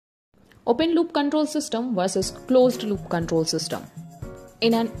Open loop control system versus closed loop control system.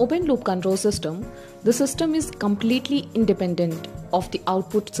 In an open loop control system, the system is completely independent of the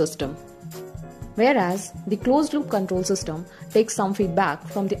output system. Whereas the closed loop control system takes some feedback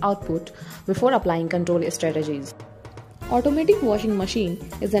from the output before applying control strategies. Automatic washing machine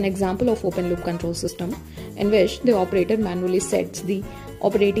is an example of open loop control system in which the operator manually sets the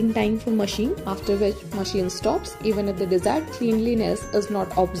operating time for machine, after which machine stops even if the desired cleanliness is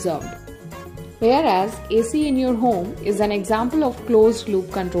not observed. Whereas AC in your home is an example of closed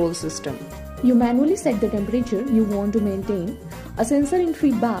loop control system. You manually set the temperature you want to maintain. A sensor in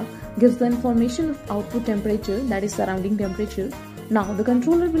feedback gives the information of output temperature, that is surrounding temperature. Now the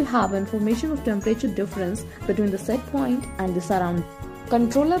controller will have information of temperature difference between the set point and the surrounding.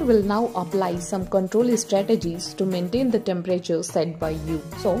 Controller will now apply some control strategies to maintain the temperature set by you.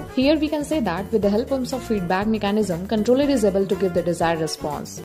 So here we can say that with the help of some feedback mechanism, controller is able to give the desired response.